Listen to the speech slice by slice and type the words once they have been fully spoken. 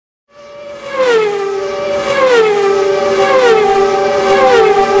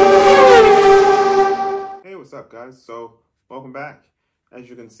guys, so welcome back. As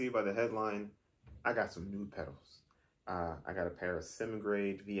you can see by the headline, I got some new pedals. I got a pair of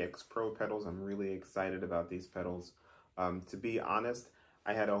SimGrade VX Pro pedals. I'm really excited about these pedals. To be honest,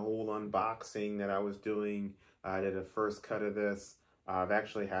 I had a whole unboxing that I was doing. I did a first cut of this. I've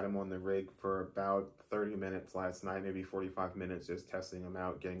actually had them on the rig for about 30 minutes last night, maybe 45 minutes, just testing them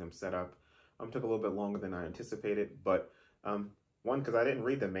out, getting them set up. Took a little bit longer than I anticipated, but one, because I didn't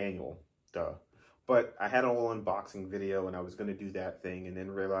read the manual, duh. But I had a whole unboxing video and I was going to do that thing and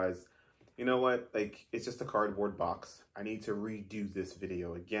then realized, you know what, like, it's just a cardboard box. I need to redo this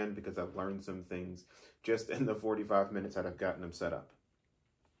video again because I've learned some things just in the 45 minutes that I've gotten them set up.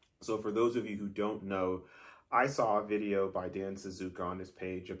 So for those of you who don't know, I saw a video by Dan Suzuka on his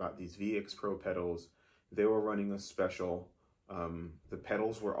page about these VX Pro pedals. They were running a special. The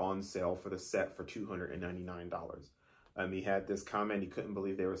pedals were on sale for the set for $299. He had this comment, he couldn't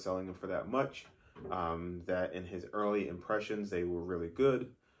believe they were selling them for that much. That in his early impressions, they were really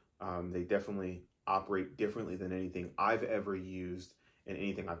good. They definitely operate differently than anything I've ever used and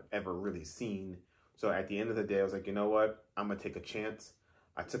anything I've ever really seen. So at the end of the day, I was like, you know what? I'm going to take a chance.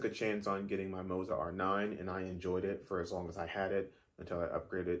 I took a chance on getting my Moza R9 and I enjoyed it for as long as I had it until I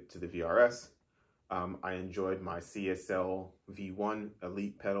upgraded to the VRS. I enjoyed my CSL V1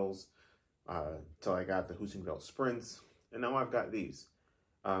 Elite pedals till I got the heusinkveld Sprints, and now I've got these.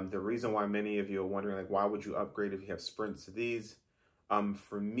 The reason why many of you are wondering, like, why would you upgrade if you have Sprints to these?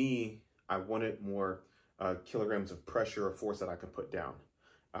 For me, I wanted more kilograms of pressure or force that I could put down.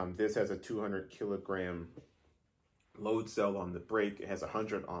 This has a 200 kilogram load cell on the brake. It has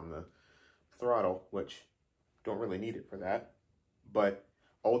 100 on the throttle, which don't really need it for that. But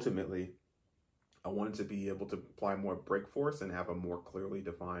ultimately, I wanted to be able to apply more brake force and have a more clearly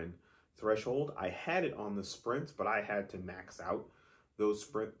defined threshold. I had it on the Sprints, but I had to max out those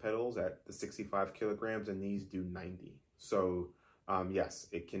Sprint pedals at the 65 kilograms, and these do 90. So yes,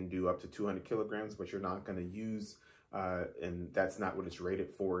 it can do up to 200 kilograms, but you're not going to use, and that's not what it's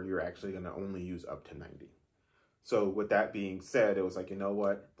rated for. You're actually going to only use up to 90. So with that being said, it was like, you know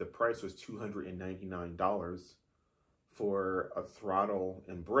what? The price was $299 for a throttle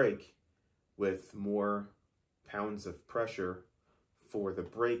and brake with more pounds of pressure for the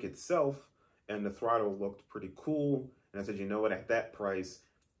brake itself, and the throttle looked pretty cool. And I said, you know what, at that price,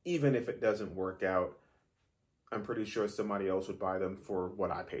 even if it doesn't work out, I'm pretty sure somebody else would buy them for what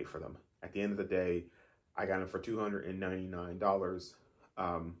I paid for them. At the end of the day, I got them for $299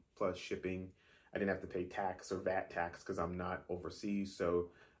 plus shipping. I didn't have to pay tax or VAT tax because I'm not overseas,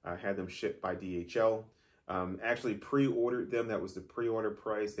 so I had them shipped by DHL. Actually pre-ordered them. That was the pre-order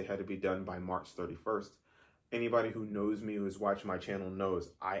price. They had to be done by March 31st. Anybody who knows me, who has watched my channel, knows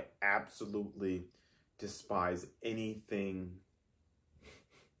I absolutely despise anything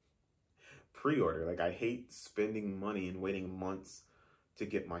pre-order. Like, I hate spending money and waiting months to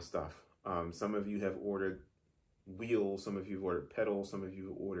get my stuff. Some of you have ordered wheels, some of you have ordered pedals, some of you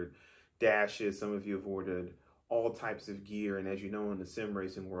have ordered dashes, some of you have ordered all types of gear. And as you know, in the sim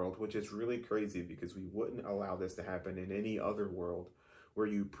racing world, which is really crazy because we wouldn't allow this to happen in any other world, where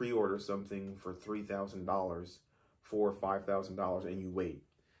you pre-order something for $3,000, $4,000 or $5,000, and you wait.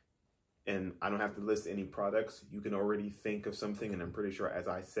 And I don't have to list any products. You can already think of something, and I'm pretty sure as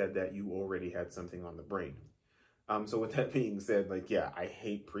I said that, you already had something on the brain. So with that being said, like, yeah, I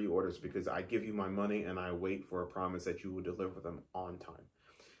hate pre-orders because I give you my money and I wait for a promise that you will deliver them on time.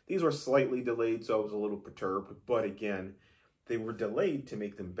 These were slightly delayed, so I was a little perturbed, but again, they were delayed to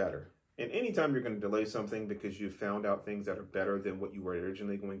make them better. And anytime you're going to delay something because you found out things that are better than what you were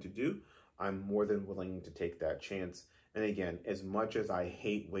originally going to do, I'm more than willing to take that chance. And again, as much as I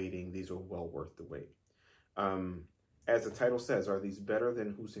hate waiting, these are well worth the wait. As the title says, are these better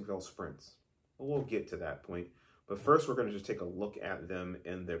than heusinkveld Sprints? Well, we'll get to that point. But first, we're going to just take a look at them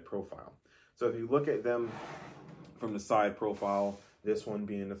in their profile. So if you look at them from the side profile, this one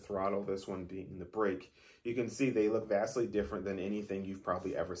being the throttle, this one being the brake, you can see they look vastly different than anything you've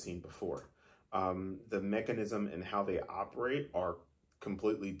probably ever seen before. The mechanism and how they operate are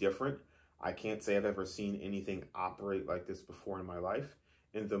completely different. I can't say I've ever seen anything operate like this before in my life.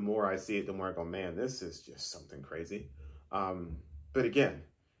 And the more I see it, the more I go, man, this is just something crazy. But again,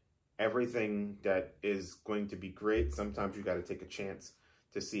 everything that is going to be great, sometimes you got to take a chance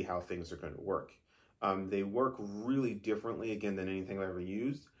to see how things are going to work. They work really differently, again, than anything I've ever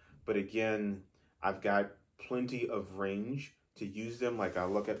used. But again, I've got plenty of range to use them. Like, I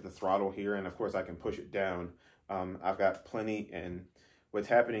look at the throttle here, and of course I can push it down. I've got plenty, and what's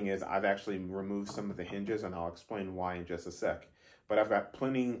happening is I've actually removed some of the hinges, and I'll explain why in just a sec. But I've got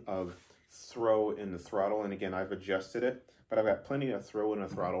plenty of throw in the throttle, and again, I've adjusted it, but I've got plenty of throw in the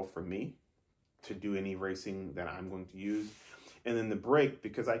throttle for me. to do any racing that I'm going to use. And then the brake,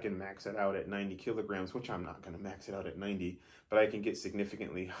 because I can max it out at 90 kilograms, which I'm not going to max it out at 90, but I can get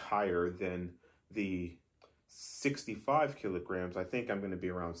significantly higher than the 65 kilograms. I think I'm going to be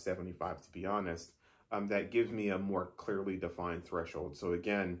around 75, to be honest. That gives me a more clearly defined threshold. So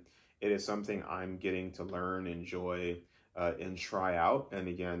again, it is something I'm getting to learn, enjoy, and try out. And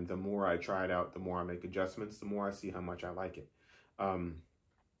again, the more I try it out, the more I make adjustments, the more I see how much I like it.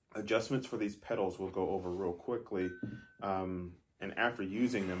 Adjustments for these pedals we'll go over real quickly. And after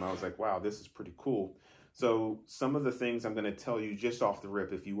using them, I was like, wow, this is pretty cool. So some of the things I'm going to tell you just off the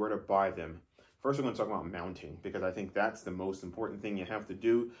rip, if you were to buy them. First, we're going to talk about mounting, because I think that's the most important thing you have to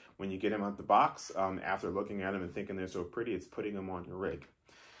do when you get them out the box. After looking at them and thinking they're so pretty, it's putting them on your rig.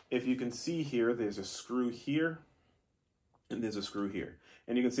 If you can see here, there's a screw here, and there's a screw here.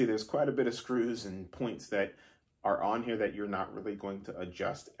 And you can see there's quite a bit of screws and points that are on here that you're not really going to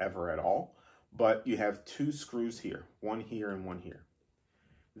adjust ever at all. But you have two screws here, one here and one here.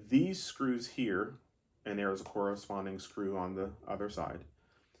 These screws here, and there is a corresponding screw on the other side.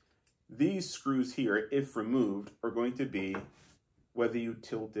 These screws here, if removed, are going to be whether you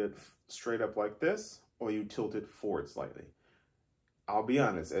tilt it straight up like this or you tilt it forward slightly. I'll be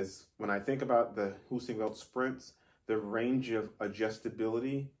honest, as when I think about the heusinkveld sprints, the range of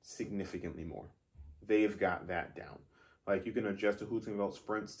adjustability significantly more. They've got that down. Like you can adjust the heusinkveld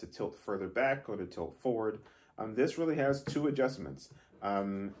sprints to tilt further back or to tilt forward. This really has two adjustments.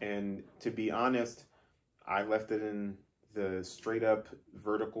 And to be honest, I left it in the straight up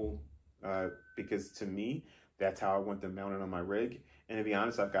vertical because to me, that's how I want them mounted on my rig. And to be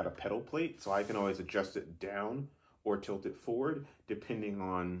honest, I've got a pedal plate, so I can always adjust it down or tilt it forward, depending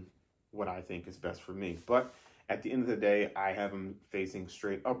on what I think is best for me. But at the end of the day, I have them facing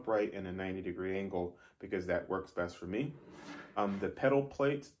straight upright in a 90-degree angle because that works best for me. The pedal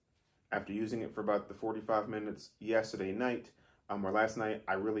plate, after using it for about the 45 minutes yesterday night, or last night,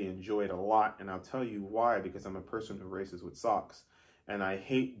 I really enjoyed a lot. And I'll tell you why, because I'm a person who races with socks. And I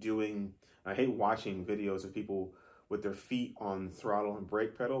hate watching videos of people with their feet on throttle and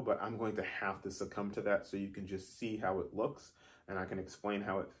brake pedal, but I'm going to have to succumb to that so you can just see how it looks and I can explain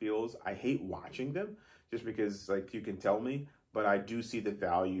how it feels. I hate watching them just because, like, you can tell me, but I do see the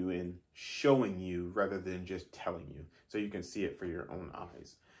value in showing you rather than just telling you so you can see it for your own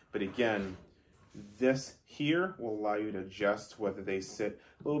eyes. But again, this here will allow you to adjust whether they sit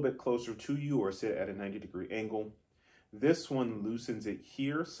a little bit closer to you or sit at a 90-degree angle. This one loosens it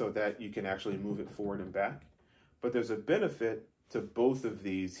here so that you can actually move it forward and back. But there's a benefit to both of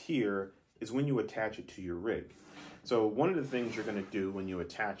these here is when you attach it to your rig. So one of the things you're going to do when you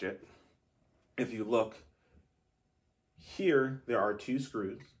attach it, if you look here, there are two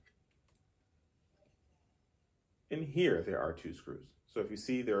screws. And here there are two screws. So if you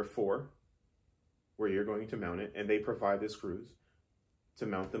see, there are four where you're going to mount it, and they provide the screws to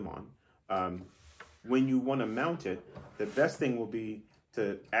mount them on. When you want to mount it, the best thing will be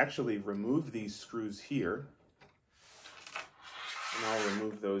to actually remove these screws here. And I'll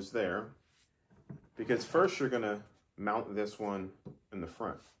remove those there. Because first you're going to mount this one in the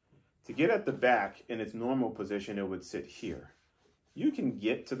front. To get at the back in its normal position, it would sit here. You can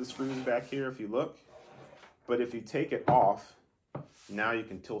get to the screws back here if you look. But if you take it off, now you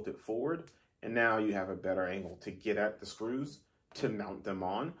can tilt it forward. And now you have a better angle to get at the screws to mount them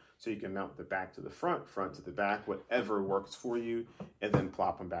on. So you can mount the back to the front, front to the back, whatever works for you, and then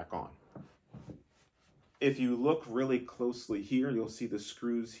plop them back on. If you look really closely here, you'll see the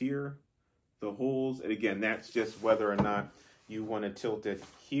screws here, the holes. And again, that's just whether or not you want to tilt it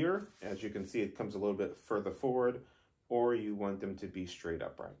here. As you can see, it comes a little bit further forward, or you want them to be straight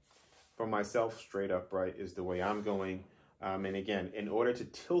upright. For myself, straight upright is the way I'm going. And again, in order to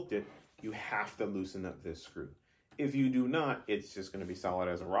tilt it, you have to loosen up this screw. If you do not, it's just going to be solid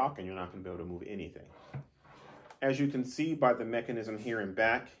as a rock and you're not going to be able to move anything. As you can see by the mechanism here and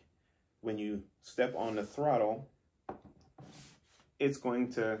back, when you step on the throttle, it's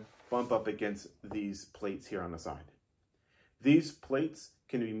going to bump up against these plates here on the side. These plates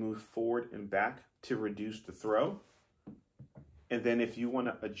can be moved forward and back to reduce the throw. And then if you want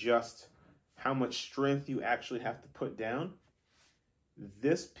to adjust how much strength you actually have to put down,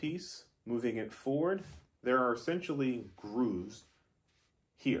 this piece, moving it forward, there are essentially grooves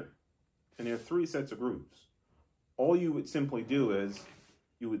here. And there are 3 sets of grooves. All you would simply do is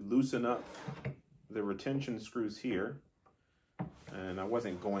you would loosen up the retention screws here. And I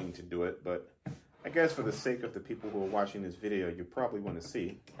wasn't going to do it, but I guess for the sake of the people who are watching this video, you probably want to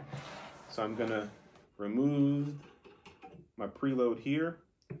see. So I'm going to remove my preload here.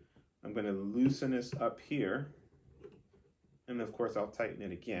 I'm going to loosen this up here. And of course, I'll tighten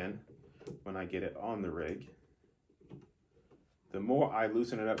it again. when I get it on the rig. The more I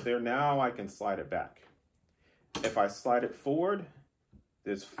loosen it up there, now I can slide it back. If I slide it forward,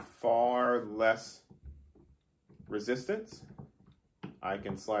 there's far less resistance. I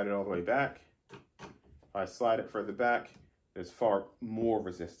can slide it all the way back. If I slide it further back, there's far more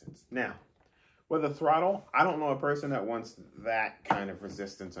resistance. Now, with a throttle, I don't know a person that wants that kind of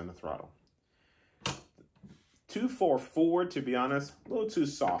resistance on the throttle. 2.4 forward, to be honest, a little too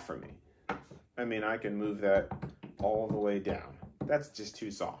soft for me. I mean, I can move that all the way down. That's just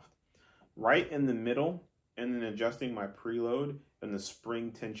too soft. Right in the middle, and then adjusting my preload and the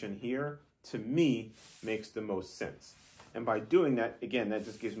spring tension here, to me, makes the most sense. And by doing that, again, that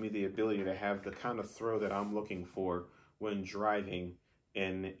just gives me the ability to have the kind of throw that I'm looking for when driving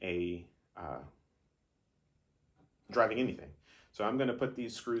in a driving anything. So I'm going to put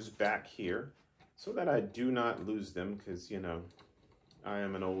these screws back here so that I do not lose them, because, you know, I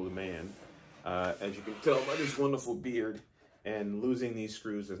am an old man, as you can tell by this wonderful beard, and losing these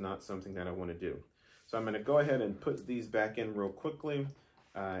screws is not something that I want to do. So I'm going to go ahead and put these back in real quickly,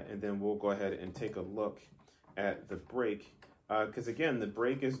 and then we'll go ahead and take a look at the brake, because again, the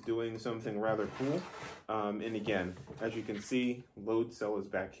brake is doing something rather cool. And again, as you can see, load cell is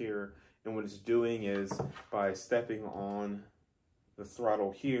back here, and what it's doing is, by stepping on the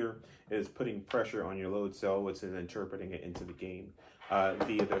throttle here, is putting pressure on your load cell, which is interpreting it into the game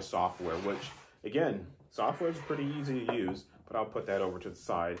via their software, which again, software is pretty easy to use, but I'll put that over to the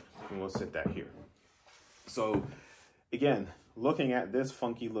side and we'll set that here. So again, looking at this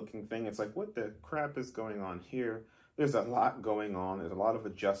funky looking thing, it's like, what the crap is going on here? There's a lot going on. There's a lot of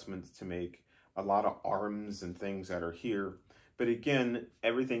adjustments to make, a lot of arms and things that are here. But again,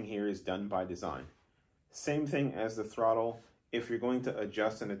 everything here is done by design. Same thing as the throttle. If you're going to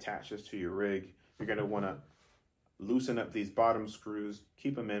adjust and attach this to your rig, you're going to want to loosen up these bottom screws,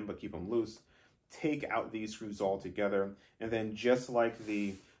 keep them in, but keep them loose. Take out these screws altogether. And then just like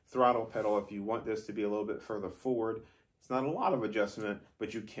the throttle pedal, if you want this to be a little bit further forward, it's not a lot of adjustment,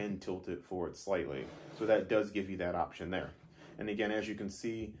 but you can tilt it forward slightly. So that does give you that option there. And again, as you can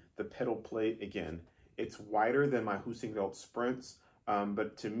see, the pedal plate, again, it's wider than my heusinkveld Sprints,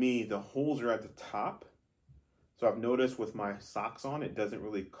 but to me, the holes are at the top. So I've noticed with my socks on, it doesn't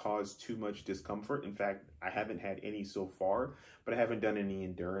really cause too much discomfort. In fact, I haven't had any so far, but I haven't done any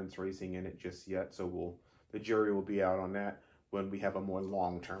endurance racing in it just yet. So the jury will be out on that when we have a more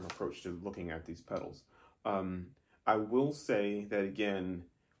long-term approach to looking at these pedals. I will say that, again,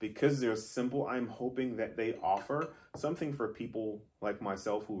 because they're simple, I'm hoping that they offer something for people like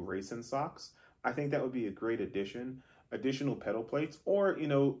myself who race in socks. I think that would be a great addition. Additional pedal plates, or, you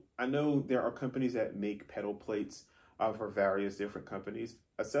know, I know there are companies that make pedal plates for various different companies.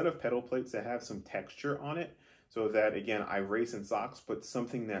 A set of pedal plates that have some texture on it, so that, again, I race in socks, but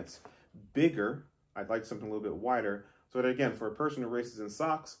something that's bigger. I'd like something a little bit wider, so that, again, for a person who races in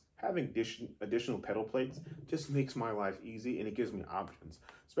socks, having additional pedal plates just makes my life easy, and it gives me options,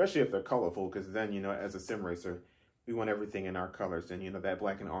 especially if they're colorful, because then, you know, as a sim racer, we want everything in our colors, and, you know, that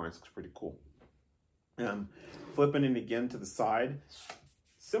black and orange looks pretty cool. Flipping it again to the side,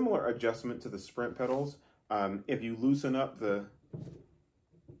 similar adjustment to the Sprint pedals. If you loosen up the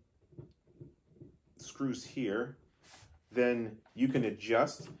screws here, then you can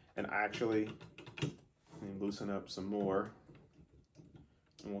adjust and actually loosen up some more.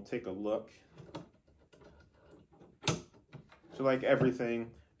 And we'll take a look. So like everything,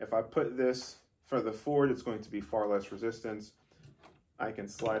 if I put this further forward, it's going to be far less resistance. I can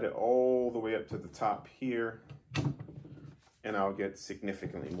slide it all the way up to the top here, and I'll get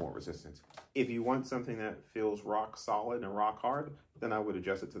significantly more resistance. If you want something that feels rock solid and rock hard, then I would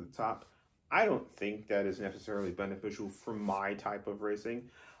adjust it to the top. I don't think that is necessarily beneficial for my type of racing.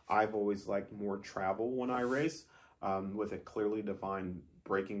 I've always liked more travel when I race, with a clearly defined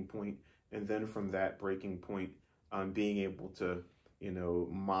braking point, and then from that braking point, being able to, you know,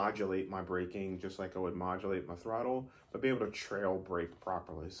 modulate my braking just like I would modulate my throttle, but be able to trail brake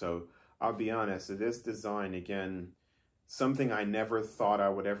properly. So I'll be honest, this design, again, something I never thought I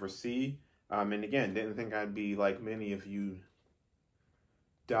would ever see. And again, didn't think I'd be like many of you,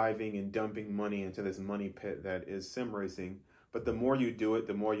 diving and dumping money into this money pit that is sim racing. But the more you do it,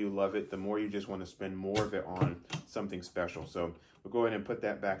 the more you love it, the more you just want to spend more of it on something special. So we'll go ahead and put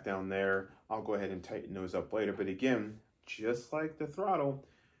that back down there. I'll go ahead and tighten those up later. But again, just like the throttle,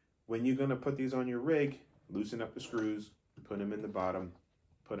 when you're going to put these on your rig, loosen up the screws, put them in the bottom,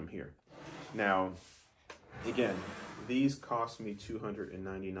 put them here. Now, again, these cost me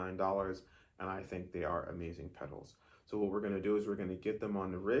 $299, and I think they are amazing pedals. So what we're going to do is we're going to get them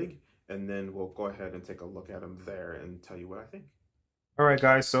on the rig, and then we'll go ahead and take a look at them there and tell you what I think. All right,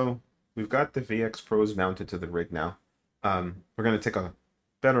 guys, so we've got the VX Pros mounted to the rig now. We're going to take a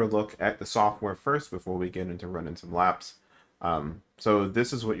better look at the software first before we get into running some laps. So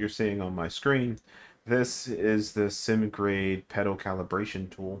this is what you're seeing on my screen. This is the SimGrade pedal calibration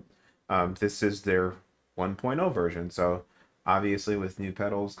tool. This is their 1.0 version. So obviously with new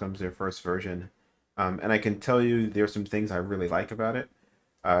pedals comes their first version. And I can tell you there's some things I really like about it.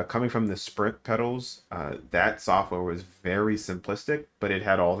 Coming from the Sprint pedals, that software was very simplistic, but it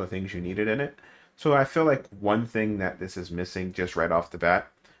had all the things you needed in it. So I feel like one thing that this is missing just right off the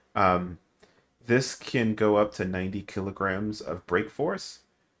bat, this can go up to 90 kilograms of brake force,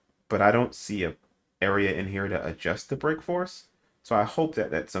 but I don't see a area in here to adjust the brake force. So I hope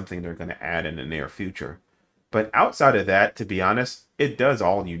that that's something they're going to add in the near future. But outside of that, to be honest, it does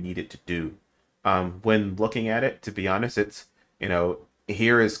all you need it to do. When looking at it, to be honest, it's,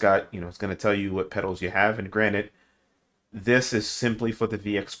 here it's got, it's going to tell you what pedals you have. And granted, this is simply for the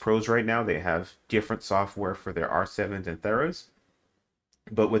VX Pros right now. They have different software for their R7s and Theras.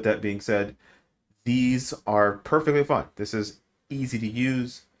 But with that being said, these are perfectly fine. This is easy to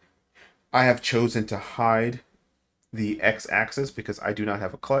use. I have chosen to hide the X-axis because I do not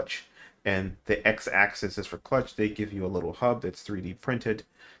have a clutch. And the X-axis is for clutch. They give you a little hub that's 3D printed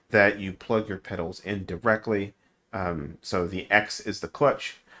that you plug your pedals in directly. So the X is the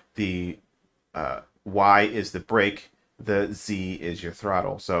clutch, the Y is the brake, the Z is your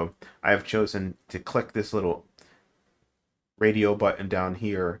throttle. So I have chosen to click this little radio button down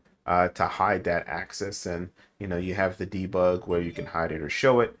here to hide that axis. And, you have the debug where you can hide it or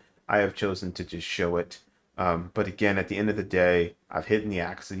show it. I have chosen to just show it. But again, at the end of the day, I've hidden the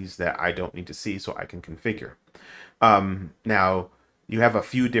axes that I don't need to see so I can configure. Now, you have a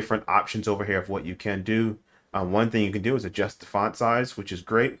few different options over here of what you can do. One thing you can do is adjust the font size, which is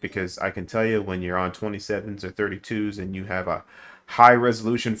great because I can tell you when you're on 27s or 32s and you have a high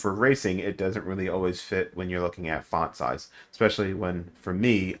resolution for racing, it doesn't really always fit when you're looking at font size, especially when, for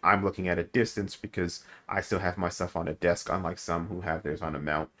me, I'm looking at a distance because I still have my stuff on a desk, unlike some who have theirs on a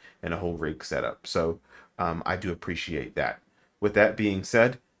mount and a whole rig setup. So I do appreciate that. With that being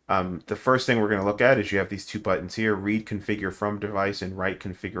said, the first thing we're going to look at is you have these two buttons here, read configure from device and write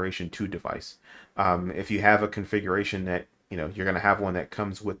configuration to device. If you have a configuration that, you're going to have one that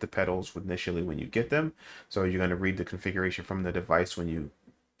comes with the pedals initially when you get them. So you're going to read the configuration from the device when you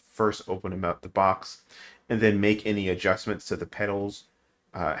first open them out the box, and then make any adjustments to the pedals,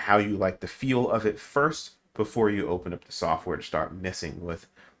 how you like the feel of it first before you open up the software to start messing with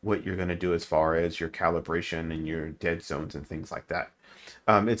what you're going to do as far as your calibration and your dead zones and things like that.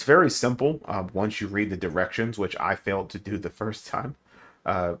 It's very simple once you read the directions, which I failed to do the first time.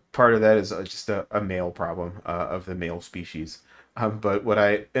 Part of that is just a male problem of the male species. But what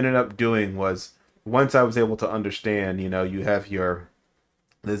I ended up doing was, once I was able to understand, you have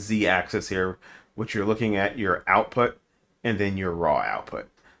the Z-axis here, which you're looking at your output and then your raw output.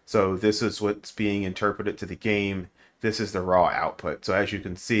 So this is what's being interpreted to the game. This is the raw output. So as you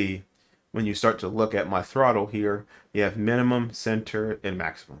can see, when you start to look at my throttle here, you have minimum, center, and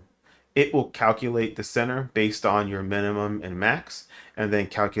maximum. It will calculate the center based on your minimum and max, and then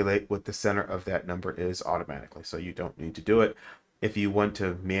calculate what the center of that number is automatically. So you don't need to do it. If you want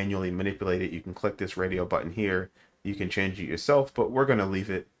to manually manipulate it, you can click this radio button here. You can change it yourself, but we're going to leave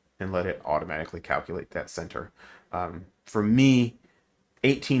it and let it automatically calculate that center. For me,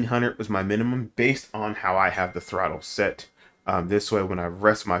 1800 was my minimum based on how I have the throttle set. This way, when I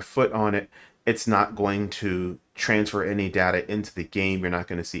rest my foot on it, it's not going to transfer any data into the game. You're not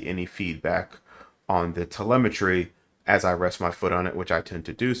going to see any feedback on the telemetry as I rest my foot on it, which I tend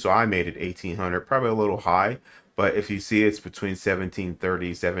to do. So I made it 1800, probably a little high, but if you see it's between 1730,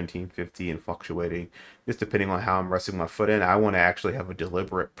 1750 and fluctuating, just depending on how I'm resting my foot in. I want to actually have a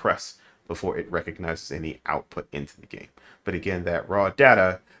deliberate press before it recognizes any output into the game. But again, that raw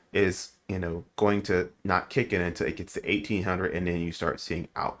data is, going to not kick in until it gets to 1800, and then you start seeing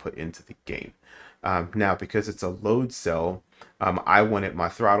output into the game. Now, because it's a load cell, I wanted my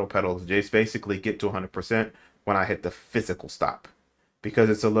throttle pedal to just basically get to 100% when I hit the physical stop. Because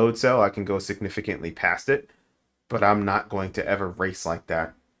it's a load cell, I can go significantly past it, but I'm not going to ever race like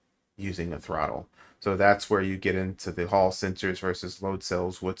that using a throttle. So that's where you get into the Hall sensors versus load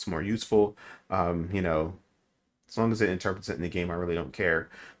cells. What's more useful? As long as it interprets it in the game, I really don't care.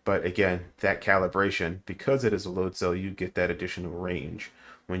 But again, that calibration, because it is a load cell, you get that additional range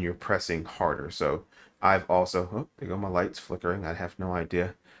when you're pressing harder. So I've also, oh, there go my lights flickering. I have no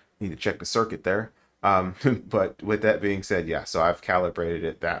idea. Need to check the circuit there. But with that being said, yeah, so I've calibrated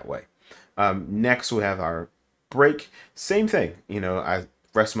it that way. Next, we have our brake. Same thing.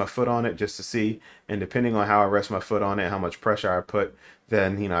 rest my foot on it just to see. And depending on how I rest my foot on it, how much pressure I put,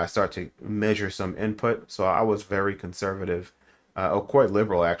 then, you know, I start to measure some input. So I was very conservative, or quite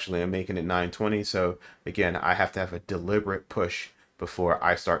liberal actually, in making it 920. So again, I have to have a deliberate push before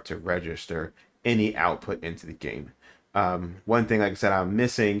I start to register any output into the game. One thing, like I said, I'm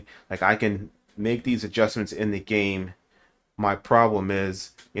missing, like I can make these adjustments in the game. My problem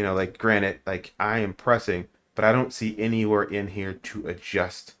is, you know, like granted, like I am pressing, but I don't see anywhere in here to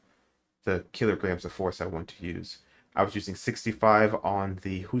adjust the kilograms of force I want to use. I was using 65 on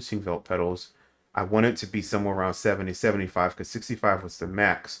the heusinkveld pedals. I want it to be somewhere around 70, 75 because 65 was the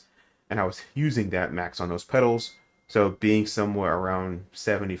max, and I was using that max on those pedals. So being somewhere around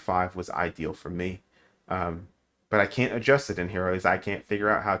 75 was ideal for me. But I can't adjust it in here, or at least I can't figure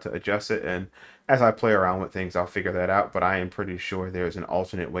out how to adjust it. And as I play around with things, I'll figure that out. But I am pretty sure there's an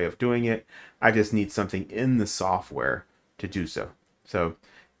alternate way of doing it. I just need something in the software to do so. So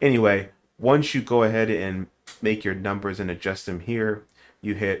anyway, once you go ahead and make your numbers and adjust them here,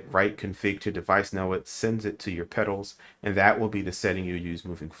 you hit write config to device. Now it sends it to your pedals, and that will be the setting you use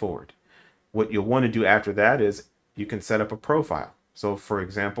moving forward. What you'll want to do after that is you can set up a profile. So for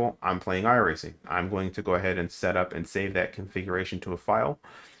example, I'm playing iracing. I'm going to go ahead and set up and save that configuration to a file.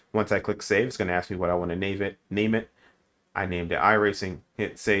 Once I click save, it's going to ask me what I want to name it. I named it iracing,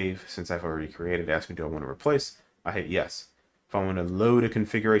 hit save. Since I've already created it, ask me do I want to replace. I hit yes. If I want to load a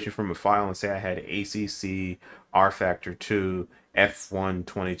configuration from a file and say I had ACC, rFactor 2, F1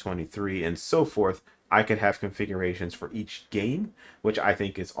 2023, and so forth, I could have configurations for each game, which I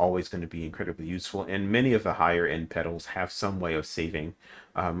think is always going to be incredibly useful. And many of the higher end pedals have some way of saving,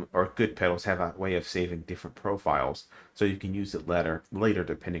 or good pedals have a way of saving different profiles, so you can use it later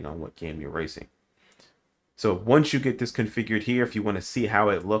depending on what game you're racing. So once you get this configured here, if you want to see how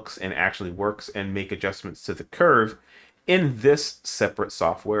it looks and actually works and make adjustments to the curve in this separate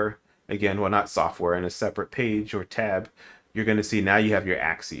software, again, well, not software, in a separate page or tab, you're going to see now you have your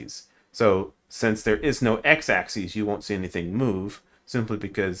axes. So since there is no x-axis, you won't see anything move simply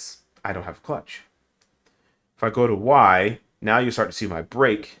because I don't have a clutch. If I go to Y, now you start to see my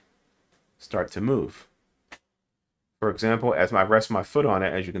brake start to move. For example, as I rest my foot on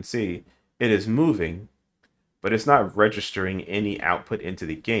it, as you can see, it is moving, but it's not registering any output into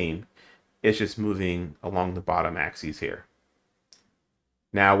the game. It's just moving along the bottom axes here.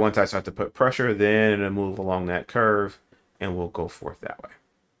 Now, once I start to put pressure, then it'll move along that curve, and we'll go forth that way.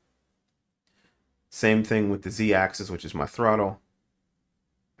 Same thing with the Z-axis, which is my throttle.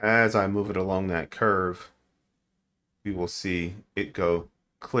 As I move it along that curve, we will see it go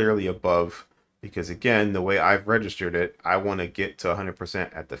clearly above, because again, the way I've registered it, I want to get to 100%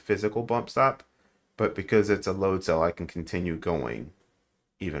 at the physical bump stop, but because it's a load cell, I can continue going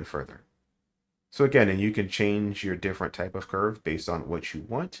even further. So again, and you can change your different type of curve based on what you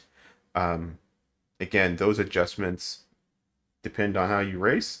want. Again, those adjustments depend on how you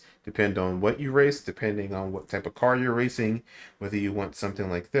race, depend on what you race, depending on what type of car you're racing, whether you want something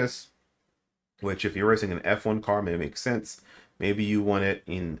like this, which if you're racing an F1 car may make sense. Maybe you want it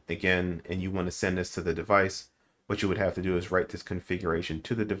in, again, and you want to send this to the device. What you would have to do is write this configuration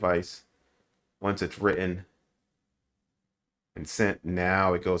to the device. Once it's written and sent,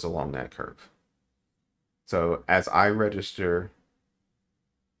 now it goes along that curve. So as I register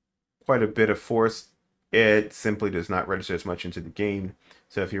quite a bit of force, it simply does not register as much into the game.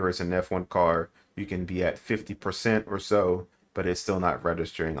 So if you're racing an F1 car, you can be at 50% or so, but it's still not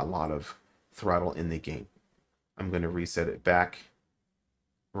registering a lot of throttle in the game. I'm going to reset it back,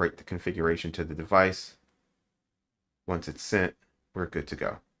 write the configuration to the device. Once it's sent, we're good to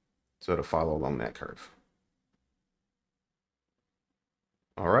go. So it'll follow along that curve.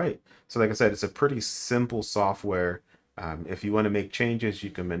 All right. So like I said, it's a pretty simple software. If you want to make changes,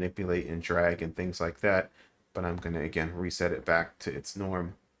 you can manipulate and drag and things like that. But I'm going to, again, reset it back to its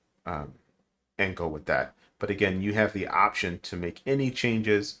norm and go with that. But again, you have the option to make any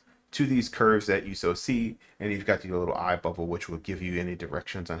changes to these curves that you so see. And you've got your little eye bubble, which will give you any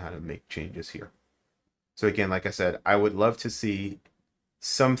directions on how to make changes here. So again, like I said, I would love to see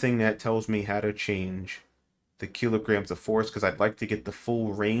something that tells me how to change the kilograms of force, because I'd like to get the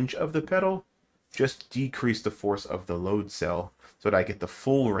full range of the pedal, just decrease the force of the load cell so that I get the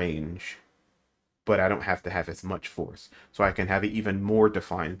full range, but I don't have to have as much force. So I can have an even more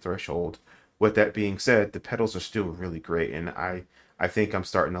defined threshold. With that being said, the pedals are still really great, and I think I'm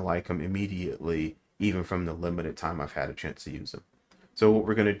starting to like them immediately, even from the limited time I've had a chance to use them. So what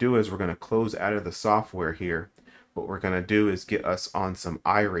we're going to do is we're going to close out of the software here. What we're going to do is get us on some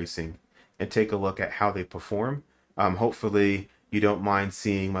iracing and take a look at how they perform. Hopefully you don't mind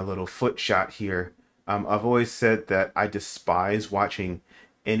seeing my little foot shot here I've always said that I despise watching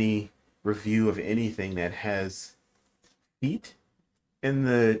any review of anything that has feet in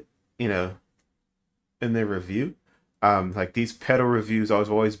the, you know, in the review. Like these pedal reviews,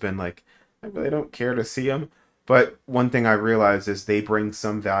 I've always been like, I really don't care to see them. But one thing I realize is they bring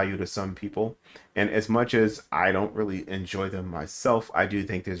some value to some people. And as much as I don't really enjoy them myself, I do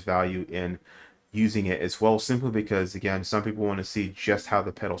think there's value in using it as well, simply because, again, some people want to see just how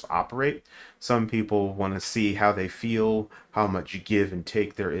the pedals operate. Some people want to see how they feel, how much give and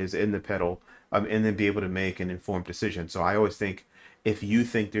take there is in the pedal, and then be able to make an informed decision. So I always think if you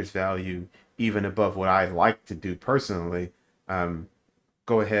think there's value even above what I like to do personally,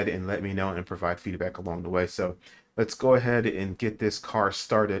 go ahead and let me know and provide feedback along the way. So let's go ahead and get this car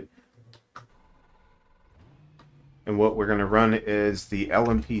started. And what we're going to run is the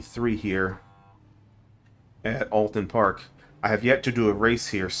LMP3 here at Alton Park. I have yet to do a race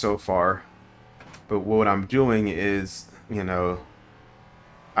here so far, but what I'm doing is, you know,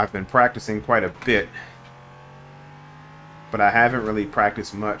 I've been practicing quite a bit, but I haven't really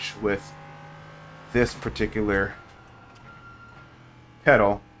practiced much with this particular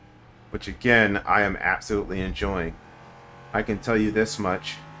pedal, which again, I am absolutely enjoying. I can tell you this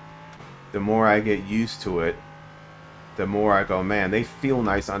much: the more I get used to it, the more I go, man, they feel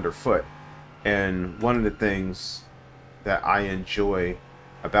nice underfoot. And one of the things that I enjoy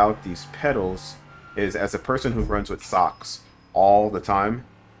about these pedals is, as a person who runs with socks all the time,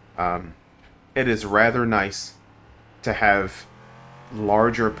 it is rather nice to have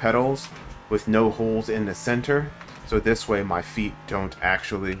larger pedals with no holes in the center, so this way my feet don't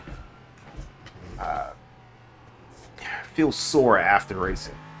actually feel sore after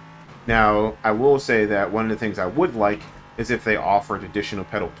racing. Now, I will say that one of the things I would like is if they offered additional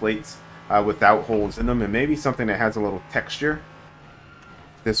pedal plates without holes in them, and maybe something that has a little texture.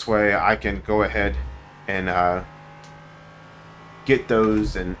 This way I can go ahead and get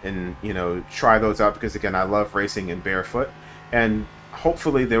those and you know, try those out, because again, I love racing in barefoot. And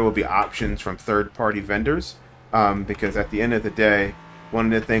hopefully there will be options from third-party vendors, because at the end of the day,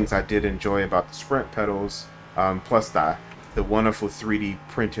 one of the things I did enjoy about the Sprint pedals, plus the wonderful 3D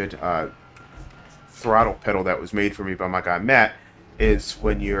printed throttle pedal that was made for me by my guy Matt, is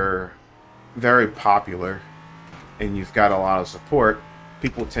when you're very popular and you've got a lot of support,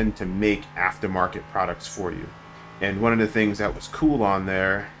 people tend to make aftermarket products for you. And one of the things that was cool on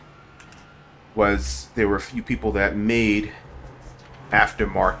there was there were a few people that made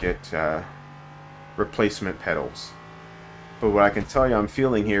aftermarket replacement pedals. But what I can tell you I'm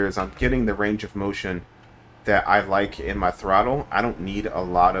feeling here is I'm getting the range of motion that I like in my throttle. I don't need a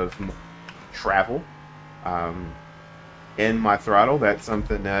lot of travel in my throttle. That's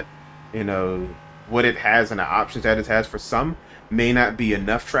something that, you know, what it has and the options that it has for some may not be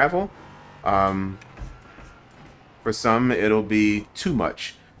enough travel. For some, it'll be too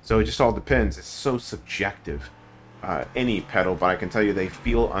much. So it just all depends. It's so subjective, any pedal, but I can tell you they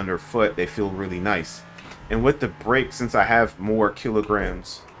feel underfoot. They feel really nice. And with the brake, since I have more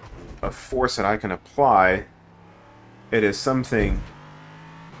kilograms of force that I can apply, it is something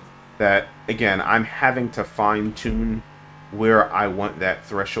that, again, I'm having to fine-tune where I want that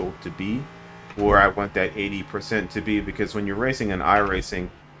threshold to be, where I want that 80% to be, because when you're racing in iRacing,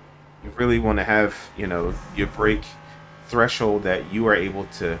 you really want to have, you know, your brake threshold that you are able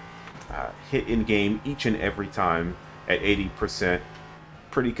to hit in game each and every time at 80%,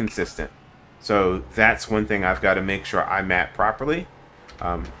 pretty consistent. So that's one thing I've got to make sure I'm at properly.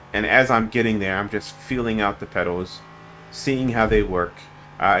 And as I'm getting there, I'm just feeling out the pedals, seeing how they work.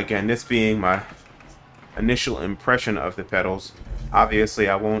 Again, this being my initial impression of the pedals. Obviously,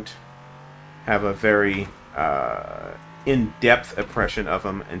 I won't have a very in-depth impression of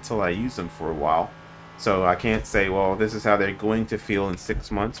them until I use them for a while. So I can't say, well, this is how they're going to feel in 6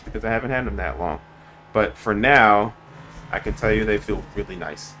 months, because I haven't had them that long. But for now, I can tell you they feel really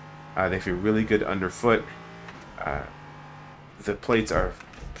nice. They feel really good underfoot. The plates are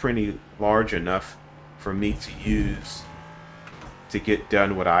pretty large enough for me to use to get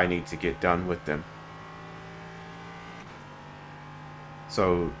done what I need to get done with them.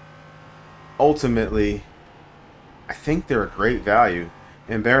 So ultimately, I think they're a great value.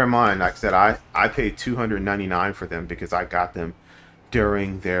 And bear in mind, like I said, I paid $299 for them because I got them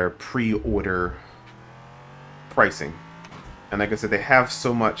during their pre-order pricing. And like I said, they have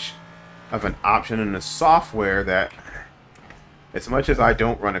so much of an option in the software that, as much as I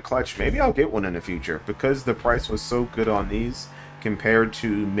don't run a clutch, maybe I'll get one in the future, because the price was so good on these compared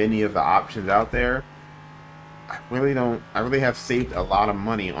to many of the options out there. I really have saved a lot of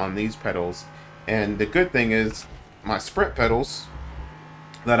money on these pedals. And the good thing is, my Sprint pedals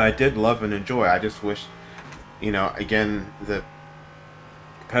that I did love and enjoy. I just wish, you know, again, the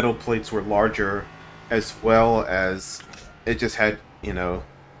pedal plates were larger, as well as it just had, you know,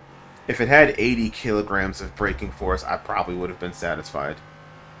 if it had 80 kilograms of braking force, I probably would have been satisfied.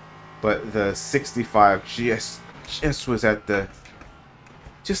 But the 65 just was at the,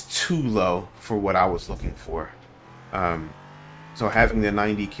 just too low for what I was looking for. So having the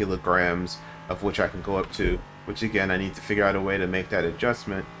 90 kilograms, of which I can go up to, which again, I need to figure out a way to make that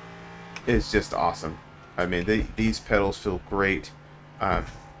adjustment, is just awesome. I mean, these pedals feel great.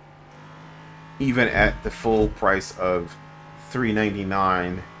 Even at the full price of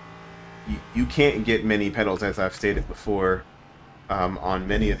 $399, you can't get many pedals, as I've stated before, on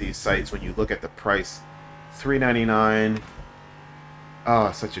many of these sites. When you look at the price, $399,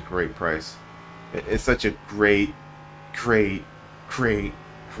 oh, such a great price. It's such a great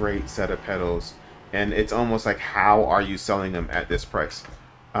set of pedals, and it's almost like, how are you selling them at this price?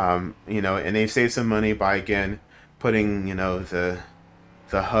 You know, and they've saved some money by, again, putting, you know, the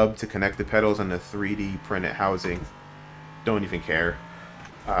hub to connect the pedals and the 3D printed housing. Don't even care.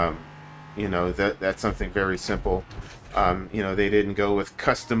 You know, that's something very simple. You know, they didn't go with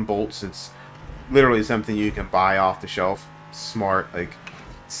custom bolts. It's literally something you can buy off the shelf. Smart, like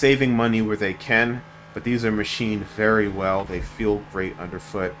saving money where they can, but these are machined very well. They feel great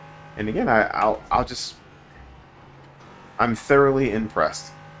underfoot. And again, I'm thoroughly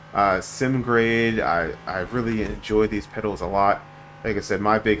impressed. SimGrade, I really enjoy these pedals a lot. Like I said,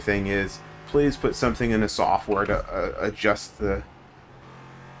 my big thing is, please put something in the software to adjust the,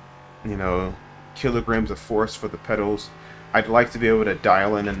 you know, kilograms of force for the pedals. I'd like to be able to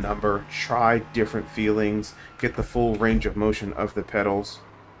dial in a number, try different feelings, get the full range of motion of the pedals,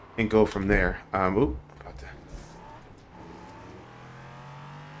 and go from there. About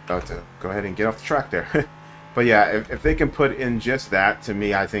to go ahead and get off the track there. But yeah, if they can put in just that, to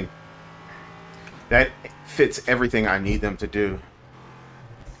me, I think that fits everything I need them to do.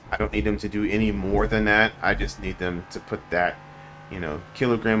 I don't need them to do any more than that. I just need them to put that, you know,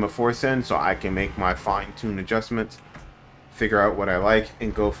 kilogram of force in, so I can make my fine-tune adjustments, figure out what I like,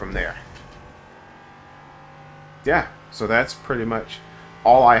 and go from there. Yeah, so that's pretty much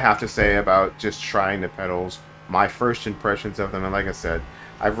all I have to say about just trying the pedals, my first impressions of them. And like I said,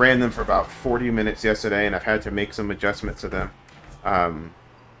 I ran them for about 40 minutes yesterday, and I've had to make some adjustments to them.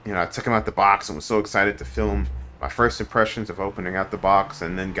 You know, I took them out the box and was so excited to film my first impressions of opening out the box,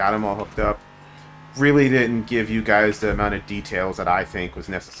 and then got them all hooked up. Really didn't give you guys the amount of details that I think was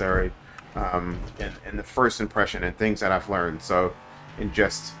necessary in the first impression and things that I've learned. So in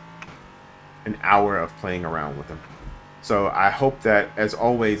just an hour of playing around with them. So I hope that, as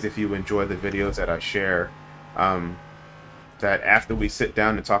always, if you enjoy the videos that I share, that after we sit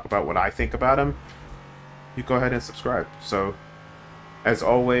down and talk about what I think about them, you go ahead and subscribe. So as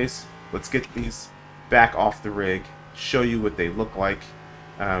always, let's get these back off the rig, show you what they look like,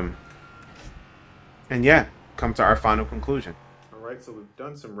 and yeah, come to our final conclusion. All right, so we've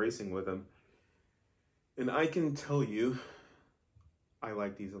done some racing with them, and I can tell you, I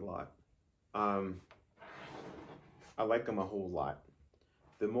like these a lot. I like them a whole lot.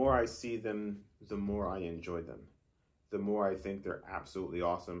 The more I see them, the more I enjoy them. The more I think they're absolutely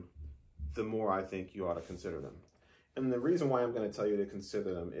awesome, the more I think you ought to consider them. And the reason why I'm going to tell you to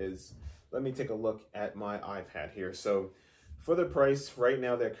consider them is, let me take a look at my iPad here. So for the price, right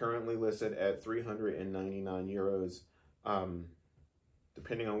now they're currently listed at 399 euros.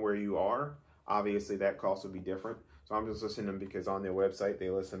 Depending on where you are, obviously that cost would be different. So I'm just listing them because on their website they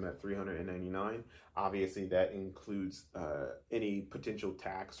list them at 399. Obviously that includes any potential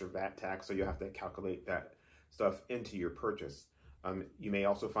tax or VAT tax, so you have to calculate that stuff into your purchase. You may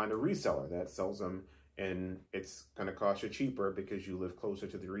also find a reseller that sells them, and it's going to cost you cheaper because you live closer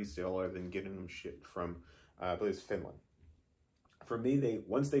to the reseller than getting them shipped from, I believe it's Finland. For me,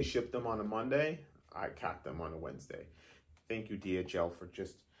 once they shipped them on a Monday, I caught them on a Wednesday. Thank you, DHL, for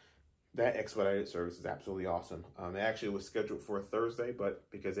just that expedited service. Is absolutely awesome. It actually was scheduled for a Thursday, but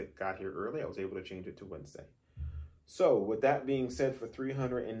because it got here early, I was able to change it to Wednesday. So with that being said, for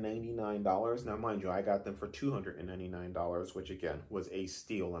 $399, now mind you, I got them for $299, which again was a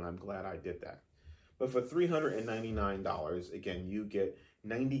steal, and I'm glad I did that. But for $399, again, you get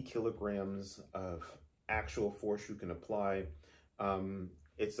 90 kilograms of actual force you can apply.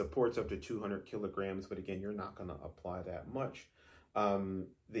 It supports up to 200 kilograms, but again, you're not going to apply that much.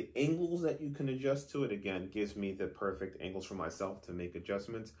 The angles that you can adjust to it, again, gives me the perfect angles for myself to make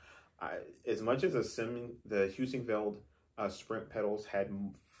adjustments. As much as the heusinkveld sprint pedals had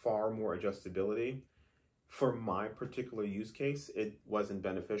far more adjustability, for my particular use case, it wasn't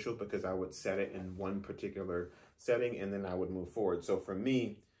beneficial because I would set it in one particular setting, and then I would move forward. So for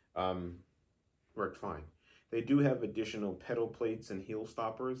me, worked fine. They do have additional pedal plates and heel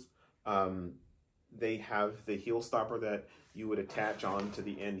stoppers. They have the heel stopper that you would attach on to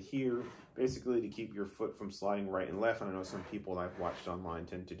the end here, basically to keep your foot from sliding right and left. And I know some people I've watched online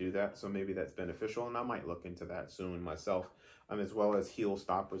tend to do that, so maybe that's beneficial, and I might look into that soon myself, as well as heel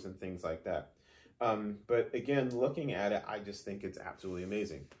stoppers and things like that. But again, looking at it, I just think it's absolutely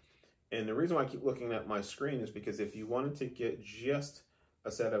amazing. And the reason why I keep looking at my screen is because if you wanted to get just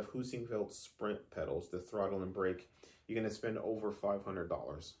a set of heusinkveld sprint pedals, the throttle and brake, you're going to spend over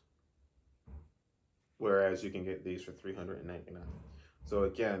 $500. Whereas you can get these for $399. So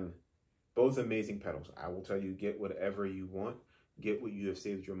again, both amazing pedals. I will tell you, get whatever you want, get what you have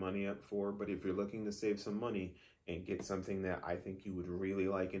saved your money up for. But if you're looking to save some money and get something that I think you would really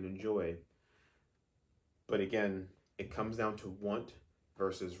like and enjoy, but again, it comes down to want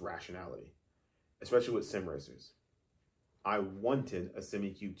versus rationality, especially with sim racers. I wanted a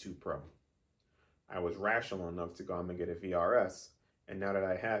SimEQ 2 Pro. I was rational enough to go and get a VRS. And now that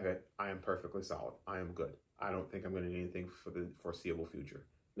I have it, I am perfectly solid. I am good. I don't think I'm going to need anything for the foreseeable future.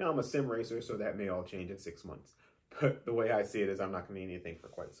 Now, I'm a sim racer, so that may all change in 6 months. But the way I see it is I'm not going to need anything for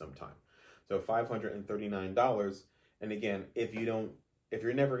quite some time. So $539. And again, if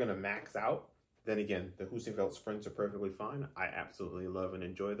you're never going to max out, then again, the heusinkveld Sprints are perfectly fine. I absolutely love and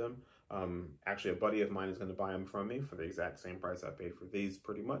enjoy them. Actually, a buddy of mine is going to buy them from me for the exact same price I paid for these,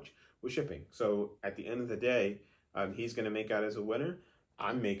 pretty much, with shipping. So at the end of the day, he's going to make out as a winner.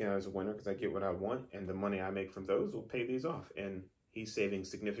 I'm making out as a winner because I get what I want, and the money I make from those will pay these off. And he's saving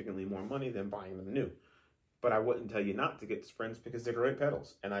significantly more money than buying them new. But I wouldn't tell you not to get Sprints because they're great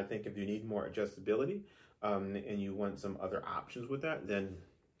pedals. And I think if you need more adjustability and you want some other options with that, then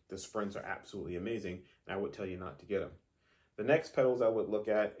the Sprints are absolutely amazing. And I would tell you not to get them. The next pedals I would look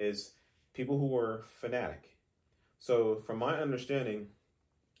at is people who are fanatic. So from my understanding,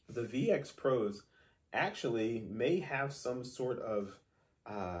 the VX Pros actually may have some sort of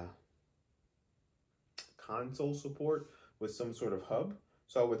console support with some sort of hub.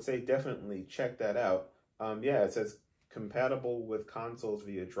 So I would say definitely check that out. Yeah, it says compatible with consoles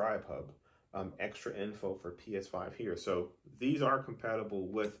via Drive Hub. Extra info for PS5 here. So these are compatible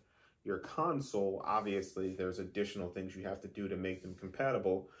with your console. Obviously, there's additional things you have to do to make them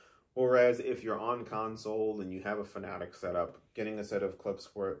compatible. Whereas if you're on console and you have a Fanatic setup, getting a set of Club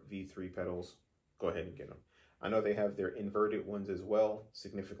Sport V3 pedals, go ahead and get them. I know they have their inverted ones as well,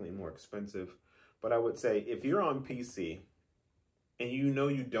 significantly more expensive. But I would say if you're on PC and you know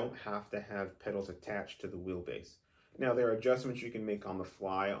you don't have to have pedals attached to the wheelbase. Now, there are adjustments you can make on the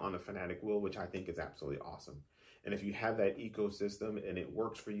fly on a Fanatic wheel, which I think is absolutely awesome. And if you have that ecosystem and it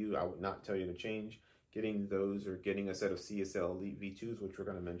works for you, I would not tell you to change. Getting those or getting a set of CSL Elite V2s, which we're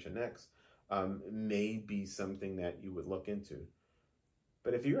going to mention next, may be something that you would look into.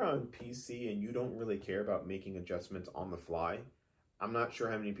 But if you're on PC and you don't really care about making adjustments on the fly, I'm not sure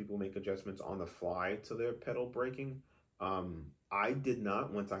how many people make adjustments on the fly to their pedal braking. I did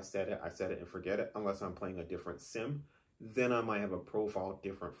not. Once I set it and forget it, unless I'm playing a different sim. Then I might have a profile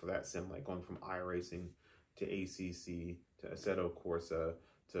different for that sim, like going from iracing to ACC to Assetto Corsa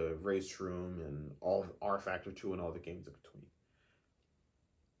to Race Room and all R Factor 2 and all the games in between.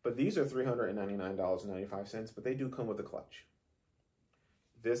 But these are $399.95, but they do come with a clutch.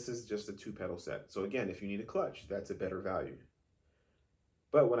 This is just a 2-pedal set. So again, if you need a clutch, that's a better value.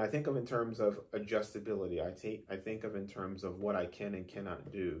 But when I think of in terms of adjustability, I think of in terms of what I can and cannot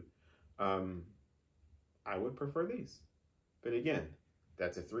do, I would prefer these. But again,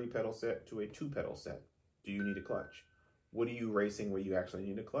 that's a 3-pedal set to a 2-pedal set. Do you need a clutch? What are you racing where you actually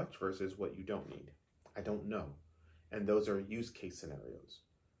need a clutch versus what you don't need? I don't know. And those are use case scenarios.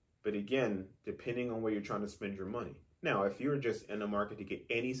 But again, depending on where you're trying to spend your money. Now, if you're just in the market to get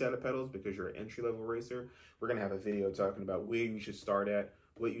any set of pedals because you're an entry-level racer, we're going to have a video talking about where you should start at,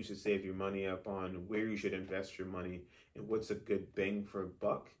 what you should save your money up on, where you should invest your money, and what's a good bang for a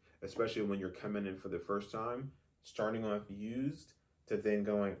buck, especially when you're coming in for the first time, starting off used to then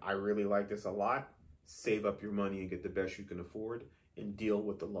going, I really like this a lot, save up your money and get the best you can afford and deal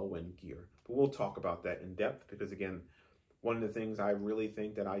with the low-end gear. But we'll talk about that in depth because, again, one of the things I really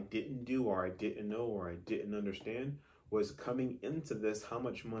think that I didn't do or I didn't know or I didn't understand was coming into this, how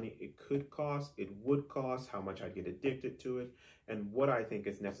much money it could cost, it would cost, how much I'd get addicted to it, and what I think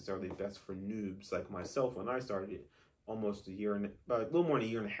is necessarily best for noobs like myself when I started it almost a little more than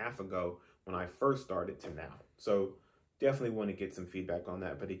a year and a half ago when I first started to now. So definitely want to get some feedback on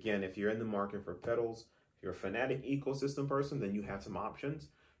that. But again, if you're in the market for pedals, if you're a Fanatic ecosystem person, then you have some options.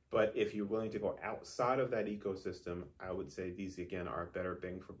 But if you're willing to go outside of that ecosystem, I would say these again are a better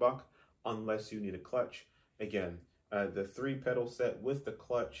bang for buck unless you need a clutch. Again, the 3-pedal set with the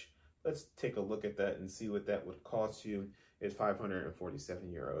clutch, let's take a look at that and see what that would cost you, is 547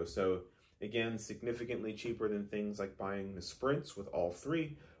 euros. So again, significantly cheaper than things like buying the Sprints with all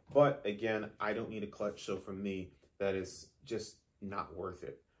 3. But again, I don't need a clutch, so for me, that is just not worth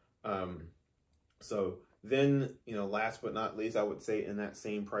it. So then, you know, last but not least, I would say in that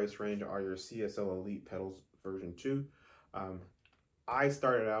same price range are your CSL Elite pedals version 2. I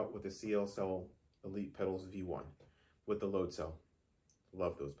started out with the CSL Elite pedals V1 with the load cell.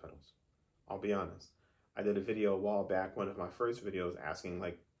 Love those pedals. I'll be honest. I did a video a while back, one of my first videos, asking,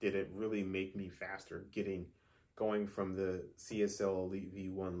 like, did it really make me faster going from the CSL Elite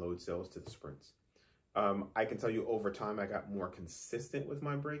V1 load cells to the Sprints? I can tell you over time I got more consistent with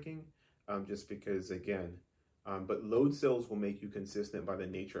my braking, just because, again, but load cells will make you consistent by the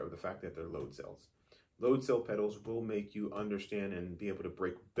nature of the fact that they're load cells. Load cell pedals will make you understand and be able to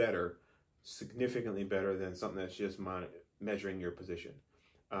brake better, significantly better than something that's just measuring your position.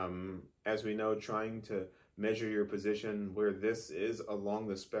 As we know, trying to measure your position where this is along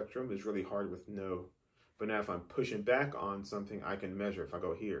the spectrum is really hard with no. But now if I'm pushing back on something, I can measure if I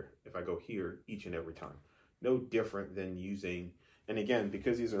go here each and every time. No different than using, and again,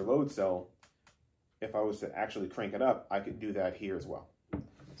 because these are load cell, if I was to actually crank it up, I could do that here as well.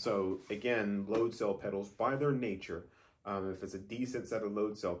 So again, load cell pedals, by their nature, if it's a decent set of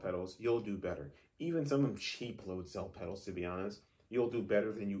load cell pedals, you'll do better. Even some of them cheap load cell pedals, to be honest, you'll do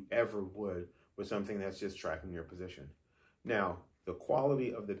better than you ever would with something that's just tracking your position. Now, the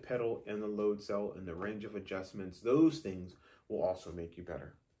quality of the pedal and the load cell and the range of adjustments, those things will also make you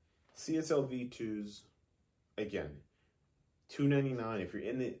better. CSL V2s, again, $299. If you're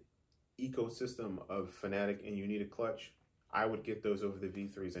in the ecosystem of Fanatic and you need a clutch, I would get those over the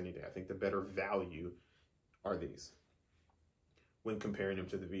V3s any day. I think the better value are these when comparing them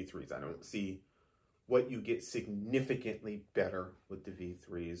to the V3s. I don't see what you get significantly better with the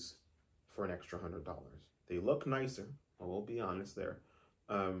V3s for an extra $100. They look nicer, I will be honest there.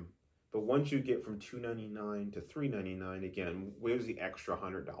 But once you get from $299 to $399, again, where's the extra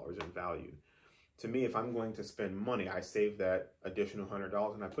 $100 in value? To me, if I'm going to spend money, I save that additional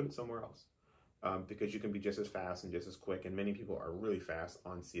 $100 and I put it somewhere else. Because you can be just as fast and just as quick, and many people are really fast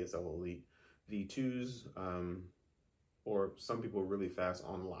on CSL Elite V2s, or some people are really fast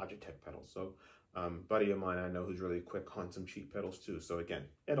on Logitech pedals. So buddy of mine I know who's really quick on some cheap pedals too. So again,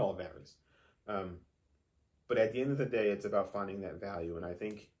 it all varies. But at the end of the day, it's about finding that value, and I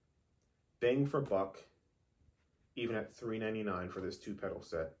think bang for buck, even at $399 for this 2-pedal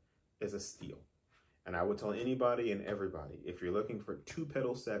set, is a steal. And I would tell anybody and everybody, if you're looking for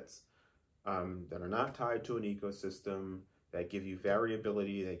 2-pedal sets that are not tied to an ecosystem, that give you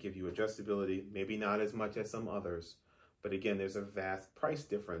variability, that give you adjustability, maybe not as much as some others, but again, there's a vast price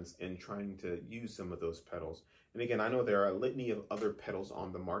difference in trying to use some of those pedals. And again, I know there are a litany of other pedals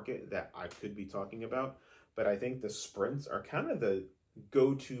on the market that I could be talking about, but I think the Sprints are kind of the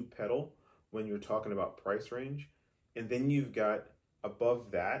go-to pedal when you're talking about price range. And then you've got,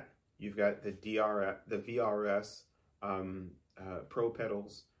 above that, you've got the VRS Pro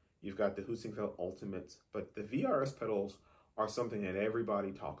pedals, you've got the heusinkveld Ultimates, but the VRS pedals are something that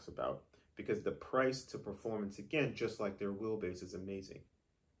everybody talks about because the price to performance, again, just like their wheelbase, is amazing.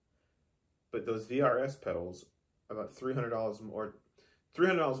 But those VRS pedals are about $300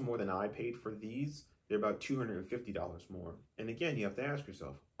 more than I paid for these. They're about $250 more. And again, you have to ask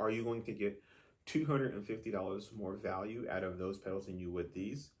yourself, are you going to get $250 more value out of those pedals than you would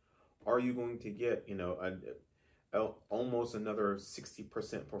these? Are you going to get, you know, almost another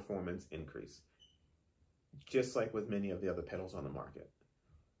 60% performance increase? Just like with many of the other pedals on the market.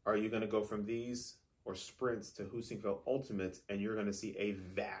 Are you going to go from these or Sprints to heusinkveld Ultimates and you're going to see a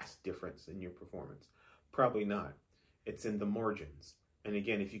vast difference in your performance? Probably not. It's in the margins. And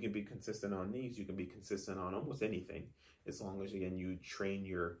again, if you can be consistent on these, you can be consistent on almost anything, as long as, again, you train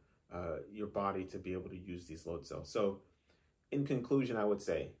your body to be able to use these load cells. So in conclusion, I would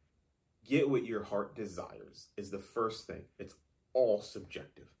say, get what your heart desires is the first thing. It's all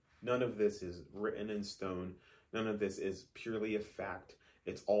subjective. None of this is written in stone. None of this is purely a fact.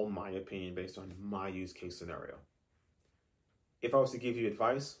 It's all my opinion based on my use case scenario. If I was to give you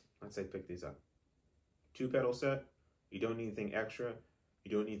advice, I'd say pick these up. 2-pedal set. You don't need anything extra. You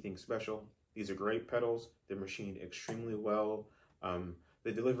don't need anything special. These are great pedals. They're machined extremely well.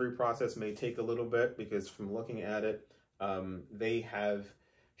 The delivery process may take a little bit because from looking at it, they have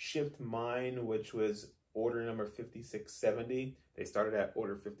shipped mine, which was order number 5670. They started at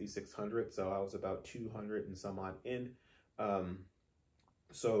order 5600, so I was about 200 and some odd in.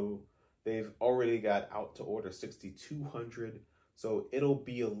 So they've already got out to order 6200. So it'll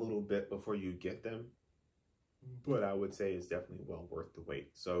be a little bit before you get them. but I would say it's definitely well worth the wait.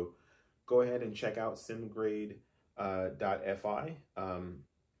 So go ahead and check out SimGrade.fi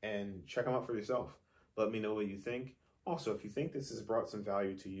and check them out for yourself. Let me know what you think. Also, if you think this has brought some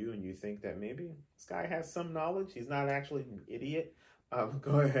value to you and you think that maybe this guy has some knowledge, he's not actually an idiot,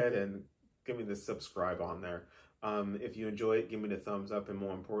 go ahead and give me the subscribe on there. If you enjoy it, give me the thumbs up, and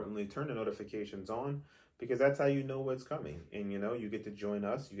more importantly, turn the notifications on, because that's how you know what's coming. And, you know, you get to join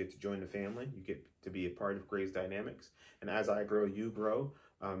us, you get to join the family, you get to be a part of Grade's Dynamics. And as I grow, you grow.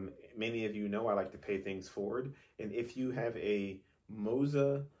 Many of you know I like to pay things forward. And if you have a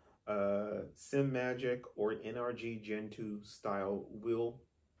Moza, SimMagic, or NRG Gen 2 style wheel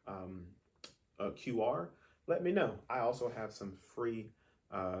QR, let me know. I also have some free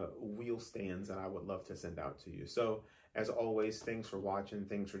wheel stands that I would love to send out to you. So as always, thanks for watching,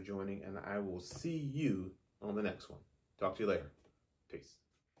 thanks for joining, and I will see you on the next one. Talk to you later. Peace.